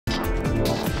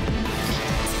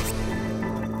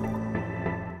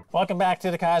Welcome back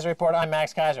to the Keiser Report. I'm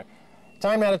Max Keiser.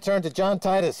 Time now to turn to John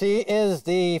Titus. He is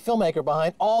the filmmaker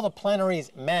behind All the Plenary's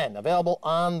Men, available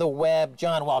on the web.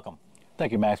 John, welcome.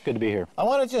 Thank you, Max. Good to be here. I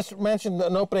want to just mention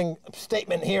an opening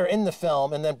statement here in the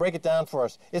film and then break it down for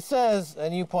us. It says,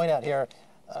 and you point out here,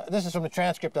 this is from the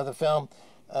transcript of the film,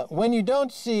 when you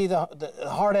don't see the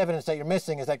hard evidence that you're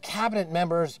missing is that cabinet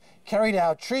members carried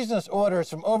out treasonous orders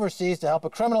from overseas to help a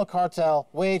criminal cartel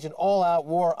wage an all-out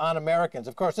war on Americans.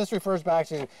 Of course, this refers back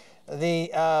to the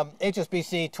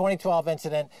HSBC 2012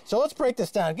 incident. So let's break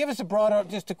this down. Give us a broader,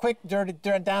 just a quick, down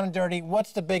and dirty,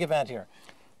 what's the big event here?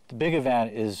 The big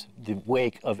event is the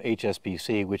wake of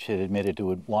HSBC, which had admitted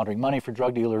to laundering money for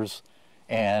drug dealers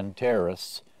and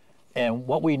terrorists. And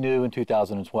what we knew in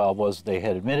 2012 was they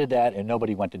had admitted that and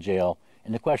nobody went to jail.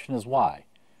 And the question is why?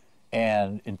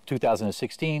 And in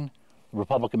 2016, the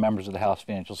Republican members of the House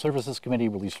Financial Services Committee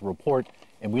released a report,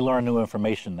 and we learned new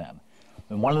information then.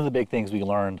 And one of the big things we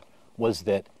learned was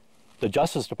that the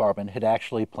Justice Department had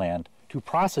actually planned to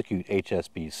prosecute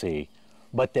HSBC,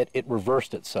 but that it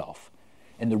reversed itself.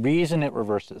 And the reason it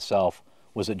reversed itself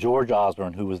was that George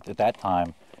Osborne, who was at that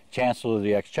time Chancellor of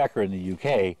the Exchequer in the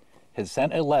UK, had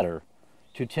sent a letter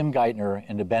to Tim Geithner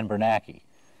and to Ben Bernanke.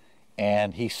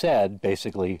 And he said,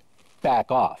 basically,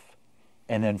 back off.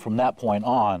 And then from that point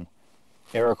on,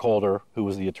 Eric Holder, who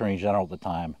was the Attorney General at the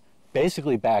time,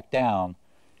 basically backed down,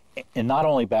 and not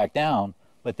only backed down,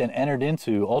 but then entered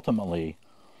into, ultimately,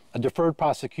 a deferred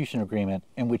prosecution agreement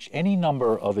in which any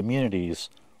number of immunities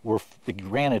were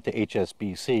granted to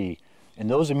HSBC. And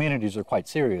those immunities are quite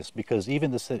serious because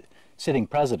even the sitting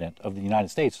president of the United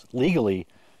States legally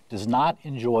does not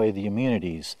enjoy the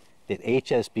immunities that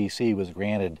HSBC was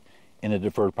granted in a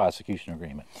deferred prosecution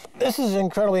agreement. This is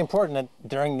incredibly important that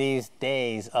during these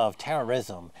days of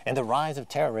terrorism and the rise of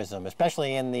terrorism,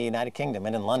 especially in the United Kingdom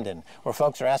and in London, where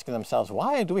folks are asking themselves,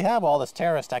 why do we have all this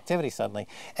terrorist activity suddenly?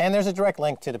 And there's a direct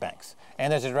link to the banks.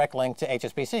 And there's a direct link to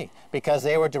HSBC because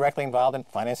they were directly involved in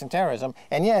financing terrorism.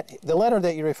 And yet, the letter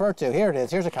that you referred to, here it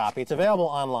is, here's a copy. It's available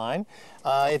online.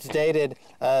 It's dated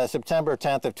September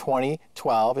 10th of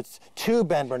 2012. It's to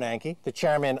Ben Bernanke, the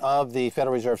chairman of the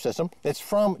Federal Reserve System. It's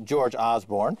from George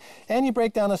Osborne. And you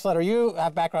break down this letter. You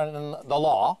have background in the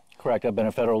law. Correct. I've been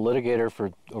a federal litigator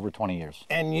for over 20 years.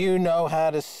 And you know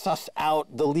how to suss out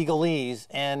the legalese.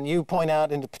 And you point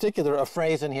out in particular a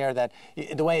phrase in here that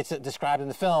the way it's described in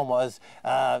the film was,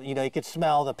 you know, you could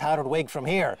smell the powdered wig from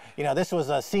here. You know, this was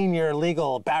a senior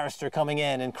legal barrister coming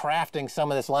in and crafting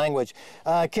some of this language.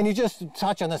 Can you just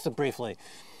touch on this briefly?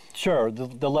 Sure.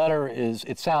 The letter is,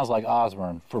 it sounds like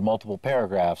Osborne for multiple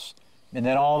paragraphs. And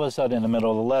then all of a sudden in the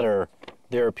middle of the letter,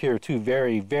 there appear two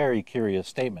very, very curious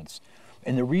statements.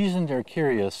 And the reason they're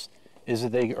curious is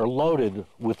that they are loaded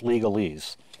with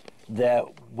legalese that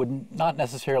would not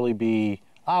necessarily be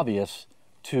obvious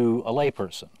to a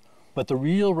layperson. But the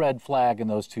real red flag in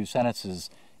those two sentences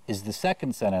is the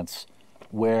second sentence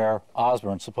where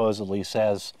Osborne supposedly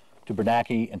says to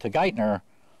Bernanke and to Geithner,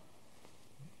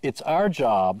 it's our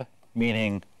job,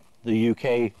 meaning the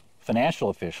UK financial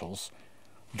officials,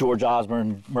 George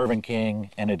Osborne, Mervyn King,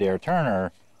 and Adair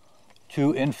Turner,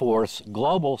 to enforce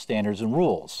global standards and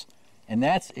rules. And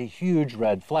that's a huge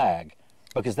red flag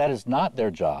because that is not their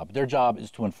job. Their job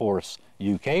is to enforce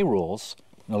UK rules,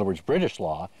 in other words, British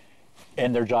law,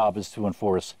 and their job is to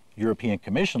enforce European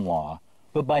Commission law.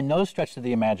 But by no stretch of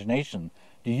the imagination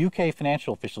do UK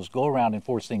financial officials go around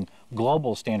enforcing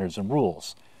global standards and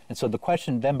rules. And so the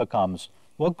question then becomes,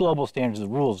 what global standards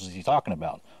and rules is he talking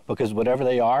about? Because whatever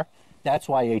they are, that's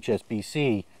why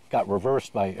HSBC got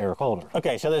reversed by Eric Holder.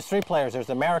 Okay, so there's three players. There's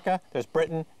America, there's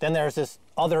Britain, then there's this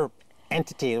other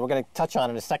entity that we're going to touch on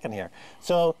in a second here.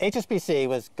 So HSBC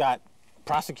was about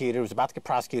to get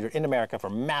prosecuted in America for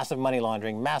massive money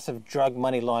laundering, massive drug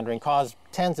money laundering, caused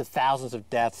tens of thousands of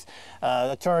deaths.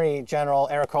 Attorney General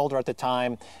Eric Holder at the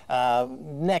time,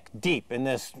 neck deep in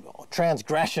this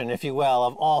transgression, if you will,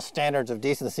 of all standards of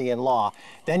decency and law.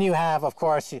 Then you have, of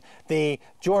course, the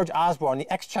George Osborne,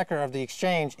 the exchequer of the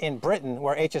exchange in Britain,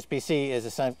 where HSBC is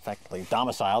effectively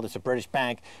domiciled. It's a British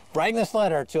bank, writing this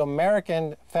letter to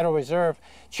American Federal Reserve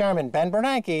Chairman Ben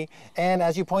Bernanke. And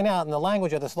as you point out in the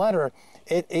language of this letter,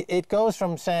 it goes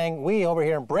from saying we over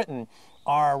here in Britain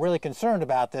are really concerned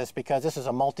about this because this is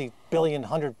a multi-billion,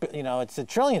 it's a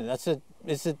trillion.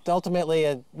 It's ultimately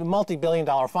a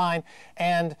multi-billion-dollar fine.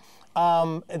 And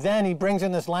then he brings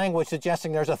in this language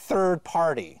suggesting there's a third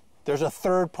party. There's a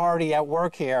third party at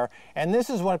work here. And this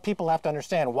is what people have to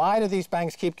understand. Why do these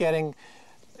banks keep getting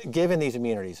given these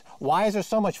immunities? Why is there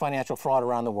so much financial fraud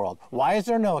around the world? Why is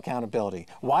there no accountability?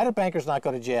 Why do bankers not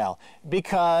go to jail?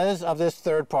 Because of this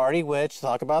third party, which,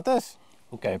 talk about this.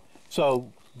 Okay,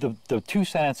 so the two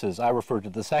sentences I referred to,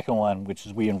 the second one, which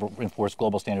is we enforce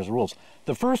global standards and rules.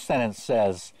 The first sentence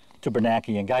says to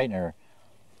Bernanke and Geithner,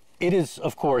 it is,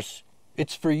 of course,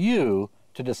 it's for you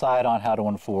to decide on how to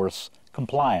enforce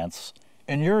compliance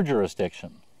in your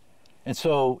jurisdiction. And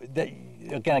so,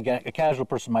 again, a casual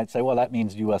person might say, well, that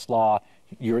means U.S. law,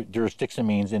 your jurisdiction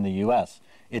means in the U.S.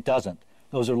 It doesn't.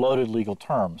 Those are loaded legal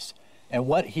terms. And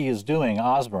what he is doing,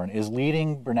 Osborne, is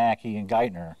leading Bernanke and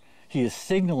Geithner. He is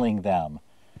signaling them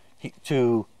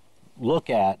to look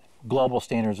at global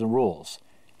standards and rules.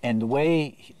 And the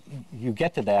way you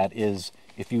get to that is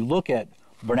if you look at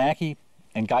Bernanke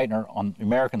and Geithner on the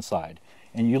American side,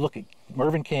 and you look at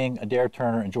Mervyn King, Adair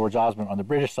Turner, and George Osborne on the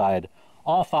British side,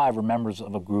 all five are members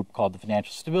of a group called the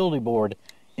Financial Stability Board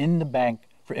in the Bank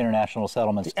for International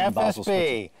Settlements in Basel,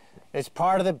 FSB is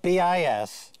part of the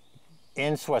BIS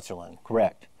in Switzerland.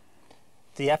 Correct.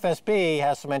 The FSB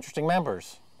has some interesting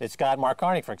members. It's got Mark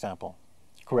Carney, for example.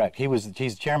 Correct.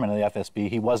 He's chairman of the FSB.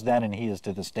 He was then and he is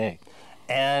to this day.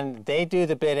 And they do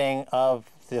the bidding of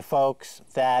the folks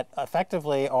that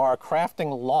effectively are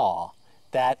crafting law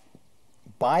that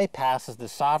bypasses the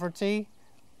sovereignty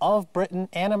of Britain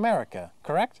and America,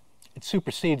 correct? It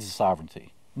supersedes the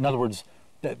sovereignty. In other words,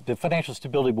 the Financial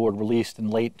Stability Board released in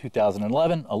late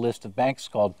 2011 a list of banks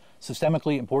called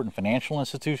Systemically Important Financial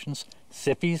Institutions,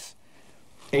 SIFIs.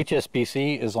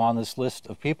 HSBC is on this list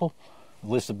of people,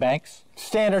 list of banks.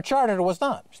 Standard Chartered was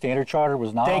not. Standard Chartered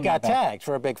was not. They on got that bank. tagged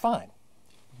for a big fine.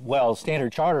 Well,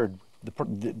 Standard Chartered,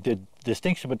 the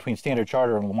distinction between Standard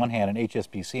Chartered on the one hand and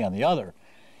HSBC on the other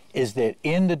is that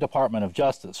in the Department of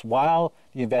Justice, while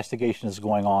the investigation is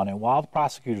going on and while the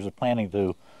prosecutors are planning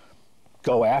to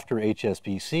go after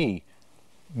HSBC,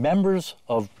 members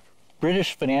of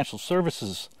British financial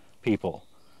services people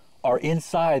are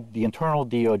inside the internal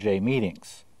DOJ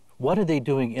meetings. What are they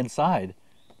doing inside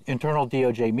internal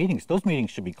DOJ meetings? Those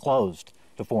meetings should be closed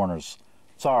to foreigners.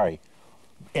 Sorry.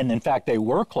 And in fact, they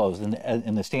were closed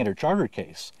in the Standard Chartered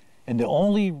case. And the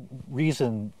only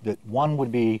reason that one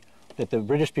would be that the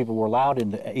British people were allowed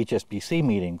in the HSBC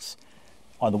meetings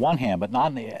on the one hand, but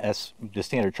not in the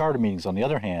Standard Chartered meetings on the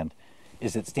other hand,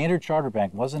 is that Standard Chartered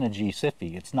Bank wasn't a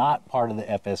G-SIFI. It's not part of the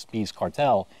FSB's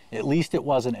cartel. At least it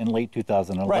wasn't in late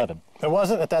 2011. Right. It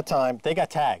wasn't at that time. They got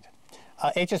tagged.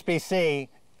 HSBC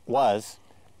was,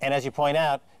 and as you point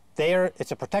out,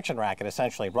 it's a protection racket,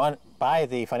 essentially, run by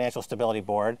the Financial Stability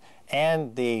Board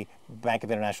and the Bank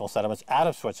of International Settlements out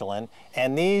of Switzerland.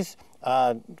 And these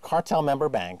cartel member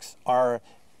banks are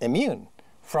immune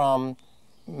from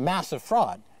massive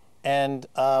fraud. And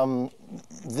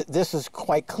this is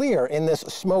quite clear in this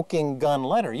smoking gun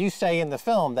letter. You say in the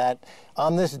film that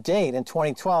on this date in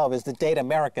 2012 is the date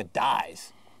America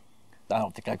dies. I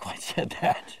don't think I quite said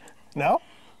that. No?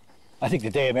 I think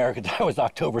the day America died was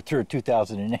October 3rd,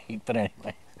 2008, but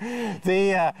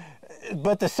anyway.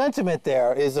 But the sentiment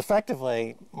there is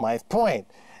effectively, my point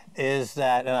is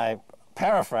that, and I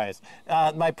paraphrase,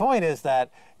 my point is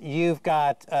that you've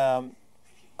got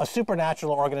a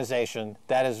supernatural organization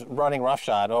that is running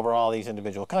roughshod over all these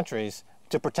individual countries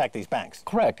to protect these banks.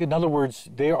 Correct. In other words,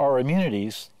 there are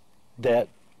immunities that,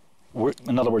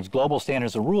 in other words, global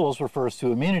standards and rules refers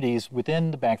to immunities within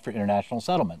the Bank for International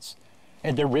Settlements.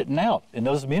 And they're written out. And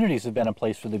those immunities have been in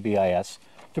place for the BIS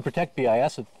to protect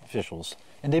BIS officials.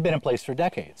 And they've been in place for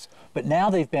decades. But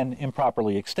now they've been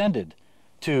improperly extended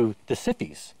to the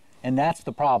SIFIs. And that's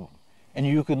the problem. And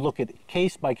you can look at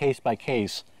case by case by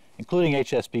case, including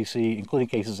HSBC, including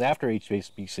cases after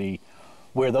HSBC,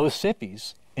 where those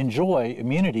SIFIs enjoy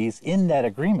immunities in that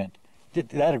agreement.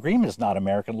 That agreement is not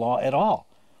American law at all.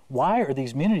 Why are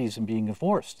these immunities being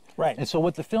enforced? Right. And so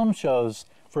what the film shows,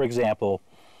 for example,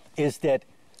 is that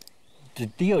the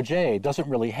DOJ doesn't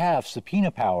really have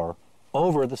subpoena power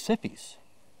over the SIFIs.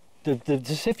 The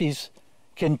SIFIs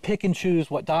can pick and choose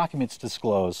what documents to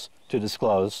disclose to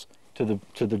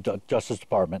the Justice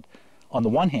Department on the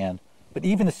one hand, but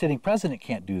even the sitting president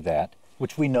can't do that,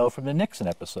 which we know from the Nixon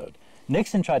episode.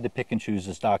 Nixon tried to pick and choose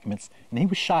his documents, and he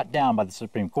was shot down by the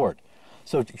Supreme Court.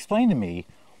 So explain to me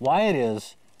why it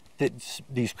is that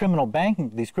these criminal banks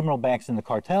in the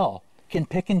cartel can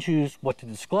pick and choose what to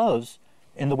disclose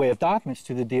in the way of documents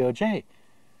to the DOJ.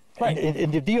 Right.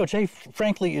 And the DOJ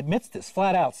frankly admits this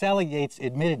flat out. Sally Yates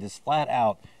admitted this flat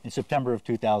out in September of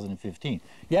 2015.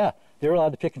 Yeah, they're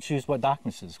allowed to pick and choose what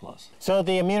documents to disclose. So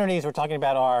the immunities we're talking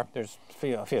about are, there's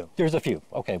a few. There's a few.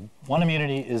 Okay, one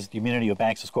immunity is the immunity of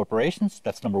banks as corporations.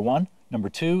 That's number one. Number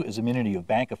two is immunity of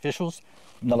bank officials.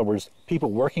 In other words,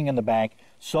 people working in the bank,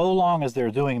 so long as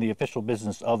they're doing the official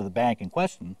business of the bank in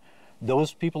question,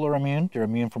 those people are immune. They're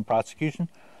immune from prosecution.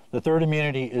 The third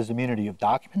immunity is immunity of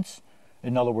documents.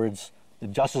 In other words, The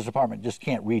Justice Department just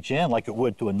can't reach in like it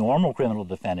would to a normal criminal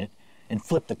defendant and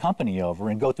flip the company over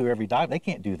and go through every document.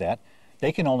 They can't do that.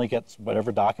 They can only get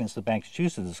whatever documents the banks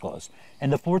choose to disclose.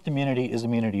 And the fourth immunity is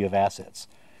immunity of assets.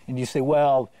 And you say,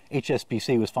 well,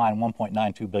 HSBC was fined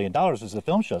 $1.92 billion, as the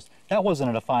film shows. That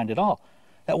wasn't a fine at all.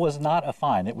 That was not a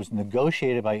fine. It was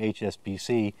negotiated by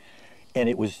HSBC, and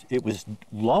it was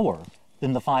lower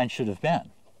than the fine should have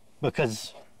been,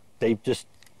 because they just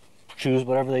choose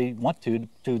whatever they want to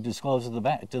disclose to the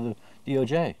bank, to the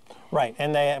DOJ. Right,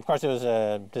 and they, of course, it was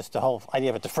just the whole idea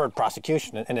of a deferred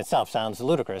prosecution in itself sounds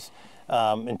ludicrous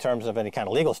in terms of any kind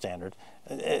of legal standard,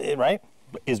 right?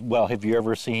 Well, have you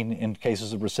ever seen in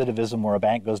cases of recidivism where a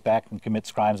bank goes back and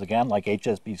commits crimes again, like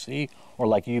HSBC or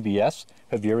like UBS?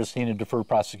 Have you ever seen a deferred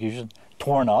prosecution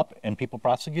torn up and people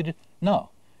prosecuted?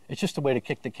 No. It's just a way to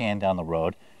kick the can down the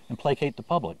road and placate the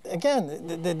public.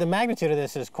 Again, the magnitude of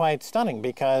this is quite stunning,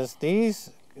 because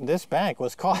this bank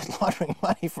was caught laundering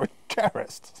money for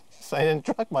terrorists, and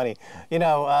drug money,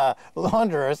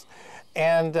 launderers,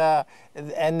 and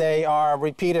they are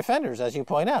repeat offenders, as you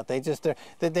point out.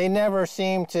 They never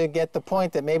seem to get the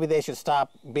point that maybe they should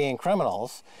stop being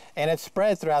criminals, and it's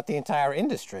spread throughout the entire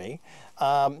industry.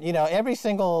 Every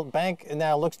single bank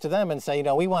now looks to them and say,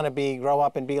 we want to grow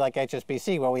up and be like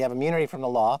HSBC, where we have immunity from the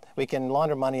law, we can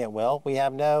launder money at will, we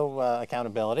have no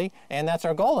accountability, and that's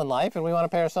our goal in life, and we want to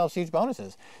pay ourselves huge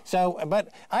bonuses. So,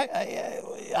 but I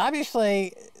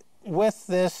obviously, with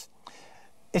this,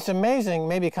 it's amazing,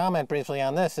 maybe comment briefly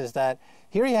on this, is that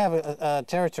here you have a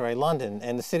territory, London,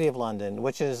 and the city of London,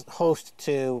 which is host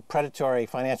to predatory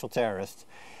financial terrorists.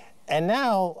 And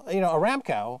now,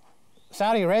 Aramco,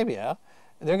 Saudi Arabia,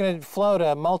 they're going to float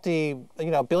a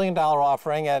multi-billion-dollar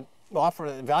offering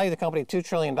value the company $2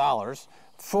 trillion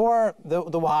for the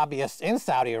Wahhabists in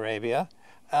Saudi Arabia.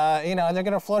 And they're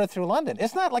going to float it through London.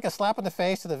 It's not like a slap in the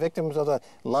face to the victims of the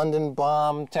London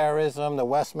bomb terrorism, the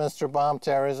Westminster bomb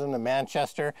terrorism, the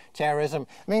Manchester terrorism.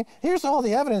 I mean, here's all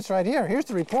the evidence right here. Here's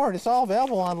the report. It's all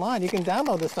available online. You can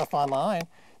download this stuff online.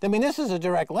 I mean, this is a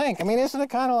direct link. I mean, isn't it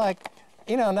kind of like,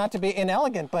 not to be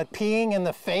inelegant, but peeing in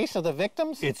the face of the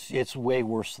victims? It's way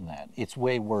worse than that. It's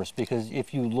way worse, because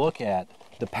if you look at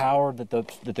the power that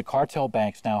the cartel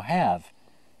banks now have,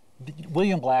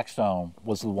 William Blackstone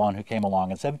was the one who came along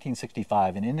in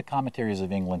 1765, and in the Commentaries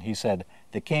of England, he said,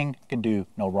 the king can do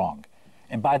no wrong.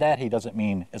 And by that, he doesn't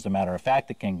mean, as a matter of fact,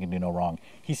 the king can do no wrong.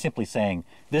 He's simply saying,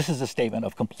 this is a statement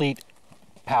of complete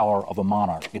power of a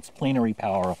monarch. It's plenary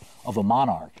power of a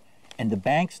monarch. And the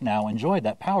banks now enjoy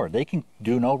that power. They can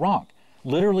do no wrong.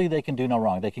 Literally, they can do no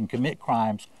wrong. They can commit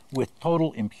crimes with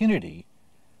total impunity,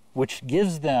 which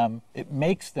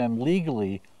makes them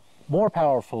legally more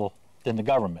powerful than the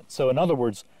government. So in other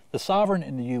words, the sovereign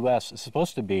in the U.S. is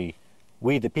supposed to be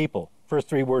we the people. First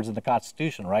three words in the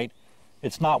Constitution, right?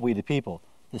 It's not we the people.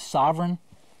 The sovereign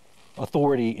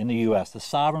authority in the U.S., the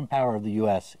sovereign power of the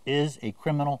U.S. is a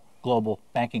criminal global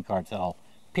banking cartel,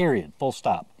 period, full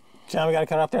stop. John, we got to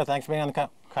cut off there. Thanks for being on the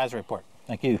Keiser Report.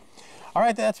 Thank you. All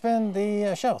right, that's been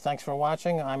the show. Thanks for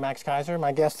watching. I'm Max Keiser.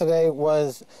 My guest today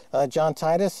was John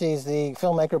Titus. He's the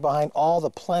filmmaker behind all the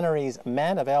Plenary's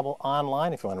Men, available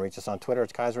online. If you want to reach us on Twitter,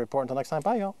 it's Keiser Report. Until next time,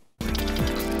 bye, y'all.